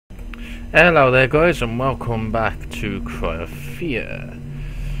Hello there guys, and welcome back to Cry of Fear.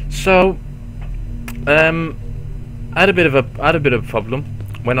 So I had a bit of a problem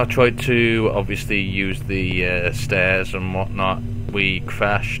when I tried to obviously use the stairs and whatnot. We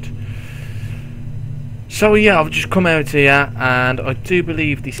crashed. So yeah, I've just come out here and I do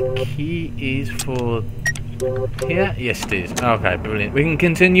believe this key is for here. Yes it is. Okay, brilliant. We can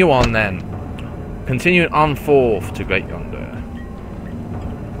continue on then. Continue on forth to Great Yonder.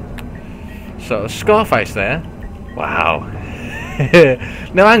 So, Scarface there. Wow.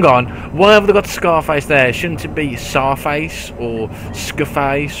 Now, hang on. Why have they got Scarface there? Shouldn't it be Sarface or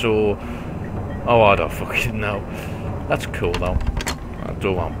Scarface or... Oh, I don't fucking know. That's cool, though. I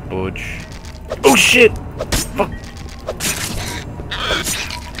don't want budge. Oh, shit! Fuck.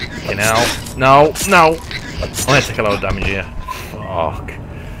 Fucking hell. No, no. I'm gonna take a lot of damage here. Fuck.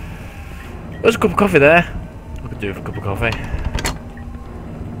 There's a cup of coffee there. I could do with a cup of coffee.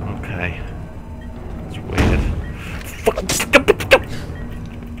 Okay. Weird.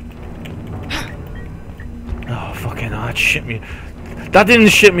 Oh fucking hell, that shit me. That didn't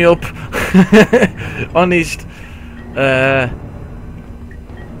shit me up. Honest.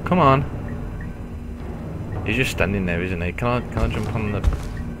 Come on. He's just standing there, isn't he? Can I jump on the...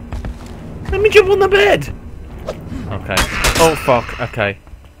 Let me jump on the bed! Okay. Oh fuck, okay.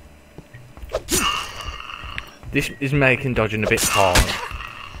 This is making dodging a bit hard.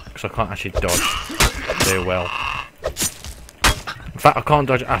 Because I can't actually dodge very well. In fact, I can't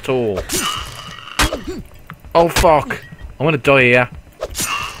dodge at all. Oh fuck! I'm gonna die here.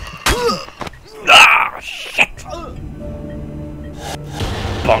 Ah shit!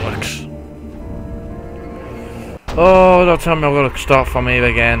 Bollocks! Oh, don't tell me I've got to start from here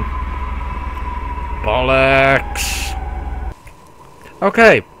again. Bollocks!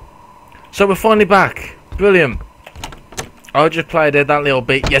 Okay, so we're finally back. Brilliant. I just played that little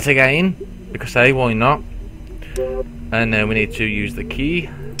bit yet again, because hey, why not? And then we need to use the key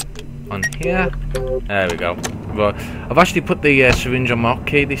on here. There we go. Right, I've actually put the syringe on my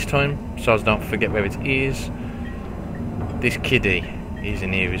key this time, so I don't forget where it is. This kiddie is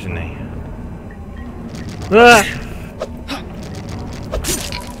in here, isn't he? Ah!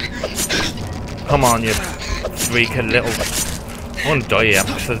 Come on, you freaking little... I want to die here,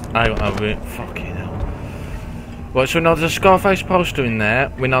 because I fucking hell. Right, so we know there's a Scarface poster in there,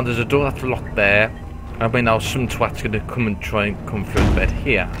 we know there's a door that's locked there, and we know some twat's going to come and try and come through the bed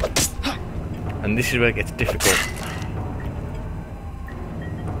here. And this is where it gets difficult.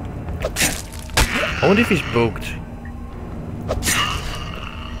 I wonder if he's bugged.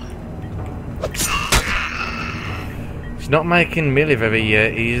 It's not making Millie very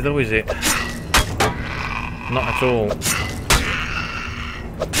easy though, is it? Not at all.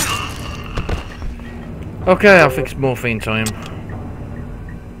 Okay, I think it's morphine time.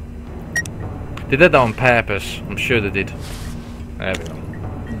 They did that on purpose. I'm sure they did. There we go.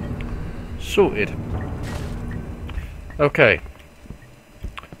 Sorted. Okay.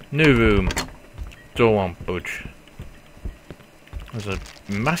 New room. Don't want budge. There's a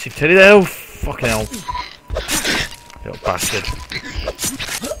massive teddy there. Oh, fucking hell. Little bastard.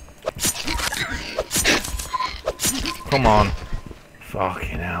 Come on.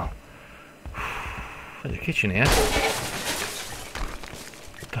 Fucking hell. There's a kitchen here.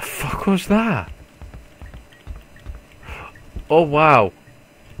 What the fuck was that? Oh wow.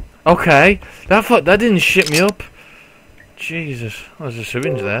 Okay. That didn't shit me up. Jesus. Oh, there's a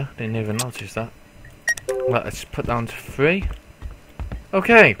syringe there. Didn't even notice that. Well, let's put down to 3.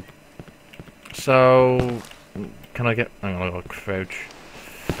 Okay. So can I get... Hang on, I've got to crouch.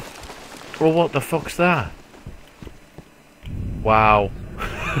 Oh, what the fuck's that? Wow.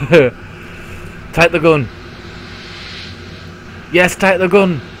 Take the gun. Yes, take the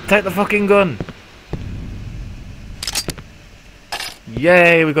gun. Take the fucking gun.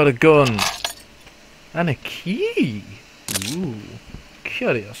 Yay, we got a gun. And a key. Ooh,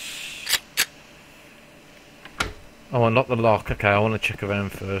 curious. Oh, unlock the lock. Okay, I want to check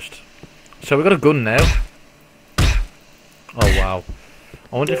around first. So we got a gun now. Oh, wow.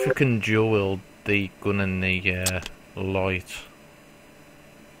 I wonder if we can dual wield the gun and the light.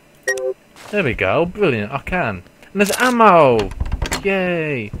 There we go, brilliant, I can. And there's ammo!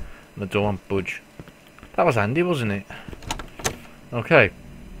 Yay! And I don't want budge. That was handy, wasn't it? Okay.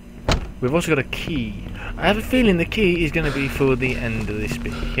 We've also got a key. I have a feeling the key is going to be for the end of this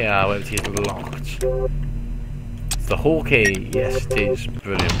bit here, where it is locked. It's the whole key. Yes, it is.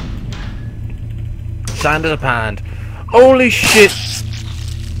 Brilliant. Sand as a pan. Holy shit!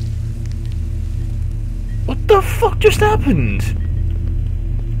 What the fuck just happened?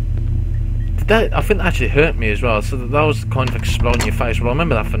 that, I think that actually hurt me as well. So that was kind of exploding in your face. Well, I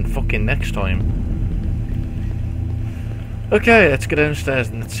remember that for fucking next time. Okay, let's go downstairs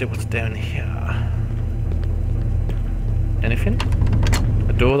and let's see what's down here. Anything?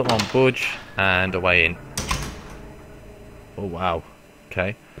 A door that won't budge, and a way in. Oh wow.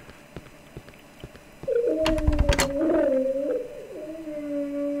 Okay.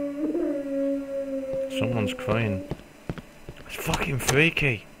 Someone's crying. It's fucking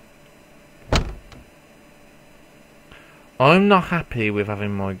freaky. I'm not happy with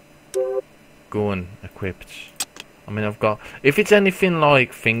having my gun equipped. I mean, I've got... If it's anything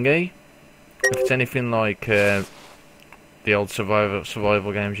like Thingy, if it's anything like the old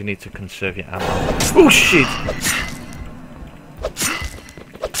survival games, you need to conserve your ammo. Oh shit!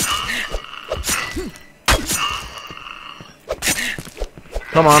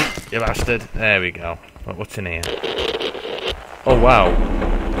 Come on, you bastard. There we go. Right, what's in here? Oh wow.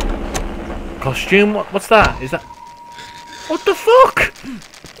 Costume? What's that? Is that... What the fuck?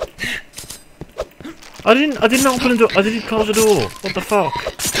 I didn't open the door. I didn't close the door. What the fuck?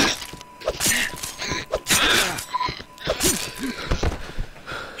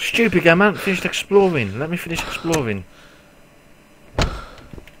 Stupid game, I haven't finished exploring. Let me finish exploring.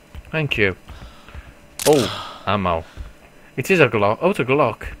 Thank you. Oh, ammo. It is a Glock. Oh, it's a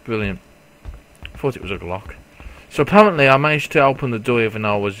Glock. Brilliant. I thought it was a Glock. So apparently I managed to open the door even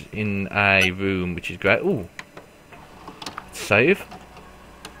though I was in a room, which is great. Ooh. Save.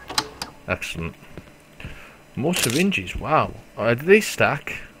 Excellent. More syringes. Wow. Do these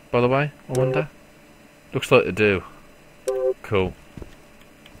stack, by the way? I wonder. Looks like they do. Cool.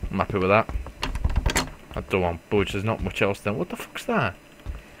 I'm happy with that. I don't want budge. There's not much else then. What the fuck's that?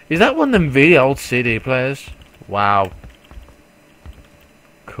 Is that one of them really old CD players? Wow.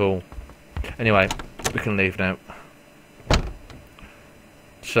 Cool. Anyway, we can leave now.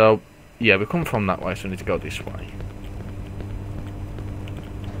 So, yeah, we come from that way, so we need to go this way.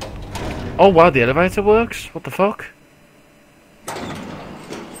 Oh wow, the elevator works? What the fuck?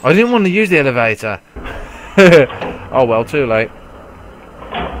 I didn't want to use the elevator. Oh well, too late.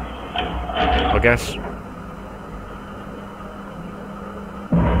 I guess.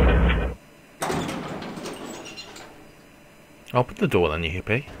 Open the door then, you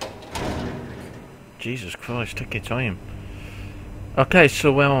hippie. Jesus Christ, take your time. Okay,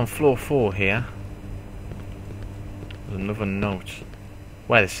 so we're on floor 4 here. There's another note.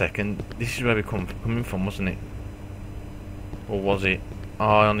 Wait a second, this is where we coming from, wasn't it? Or was it? Oh,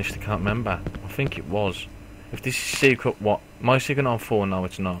 I honestly can't remember. I think it was. If this is secret, what? My secret on 4? No,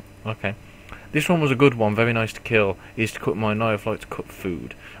 it's not. Okay. This one was a good one, very nice to kill. Is to cut my knife, like to cut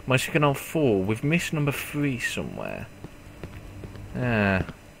food. My secret on 4, we've missed number 3 somewhere. Yeah,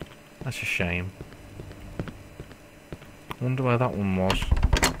 that's a shame. Wonder where that one was.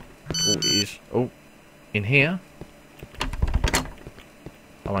 Oh, it is. Oh, in here?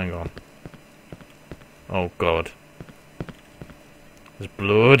 Oh, hang on. Oh, God. There's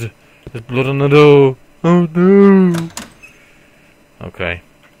blood. There's blood on the door. Oh, no. Okay.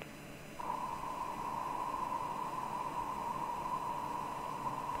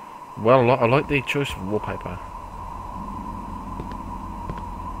 Well, I like the choice of wallpaper.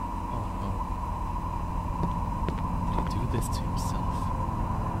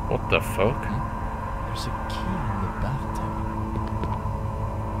 What the fuck? There's a key in the bathtub.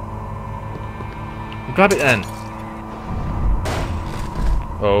 Grab it then.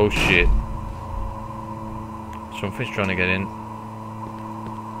 Oh shit. Something's trying to get in.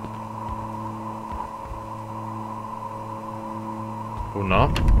 Or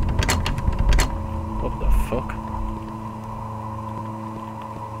not. What the fuck?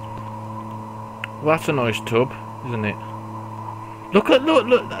 Well, that's a nice tub, isn't it? Look!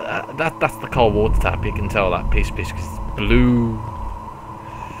 That's the cold water tap. You can tell that piece because it's blue.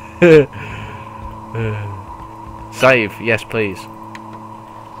 Save, yes, please.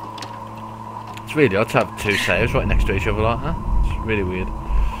 It's really odd to have 2 saves right next to each other like that. It's really weird.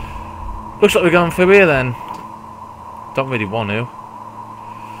 Looks like we're going through here then. Don't really want to.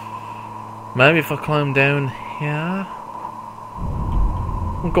 Maybe if I climb down here.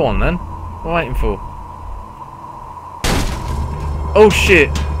 Well, go on then. What am I waiting for? Oh shit!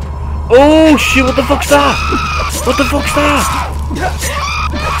 Oh shit! What the fuck's that? What the fuck's that?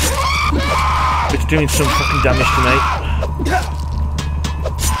 It's doing some fucking damage to me.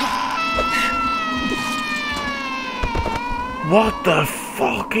 What the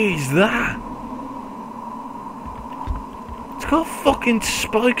fuck is that? It's got fucking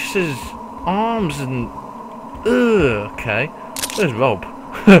spikes as arms and... Ugh, okay. Where's Rob?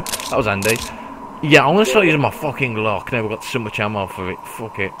 That was handy. Yeah, I'm gonna start using my fucking lock. Now we've got so much ammo for it.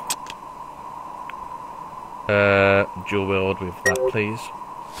 Fuck it. Dual wield with that, please.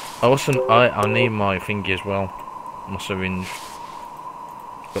 Also, I need my thingy as well. My syringe.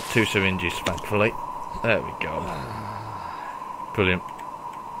 Got 2 syringes, thankfully. There we go. Brilliant.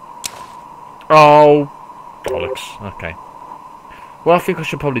 Oh, bollocks. Okay. What I think I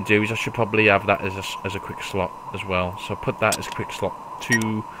should probably do is I should probably have that as a quick slot as well. So put that as quick slot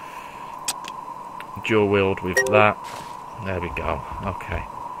 2. Dual wield with that. There we go. Okay.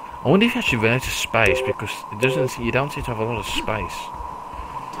 I wonder if you actually run out of space because it doesn't. You don't seem to have a lot of space.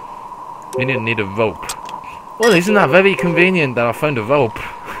 You need a rope. Well, isn't that very convenient that I found a rope?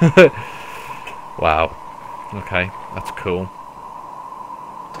 Wow. Okay, that's cool.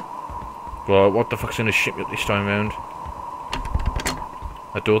 Well, what the fuck's gonna ship me up this time round?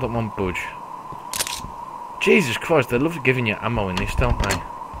 A door that won't budge. Jesus Christ, they love giving you ammo in this, don't they?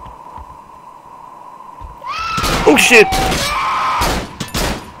 Oh shit!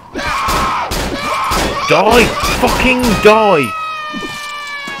 Die! Fucking die!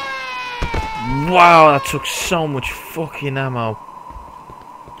 Wow, that took so much fucking ammo.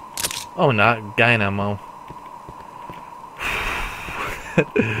 Oh no, gain ammo.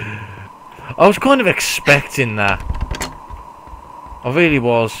 I was kind of expecting that. I really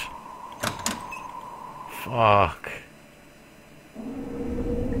was. Fuck.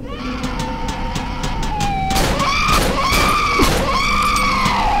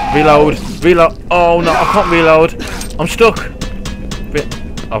 Reload. Reload. Oh no, I can't reload. I'm stuck.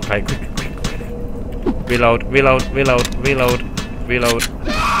 Okay, quick. Reload.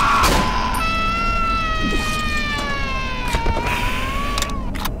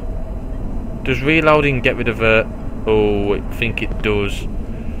 Does reloading get rid of it? Oh, I think it does.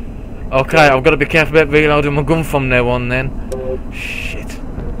 Okay, I've got to be careful about reloading my gun from now on then. Shit.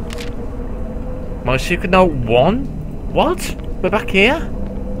 My secret note 1? What? We're back here?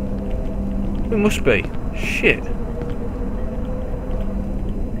 We must be. Shit.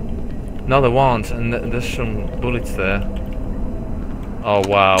 No, there weren't, and there's some bullets there. Oh,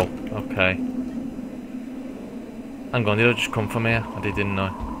 wow. Okay. Hang on, did I just come from here? I didn't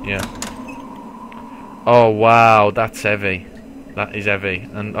know. Yeah. Oh, wow, that's heavy. That is heavy.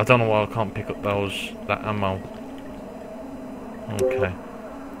 And I don't know why I can't pick up that ammo. Okay.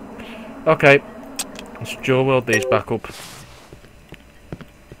 Okay. Let's dual wield these back up.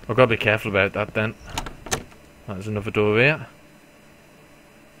 I've got to be careful about that then. There's another door here.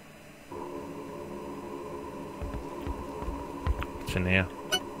 What's in here?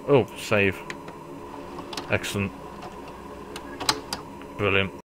 Oh, save. Excellent. Brilliant.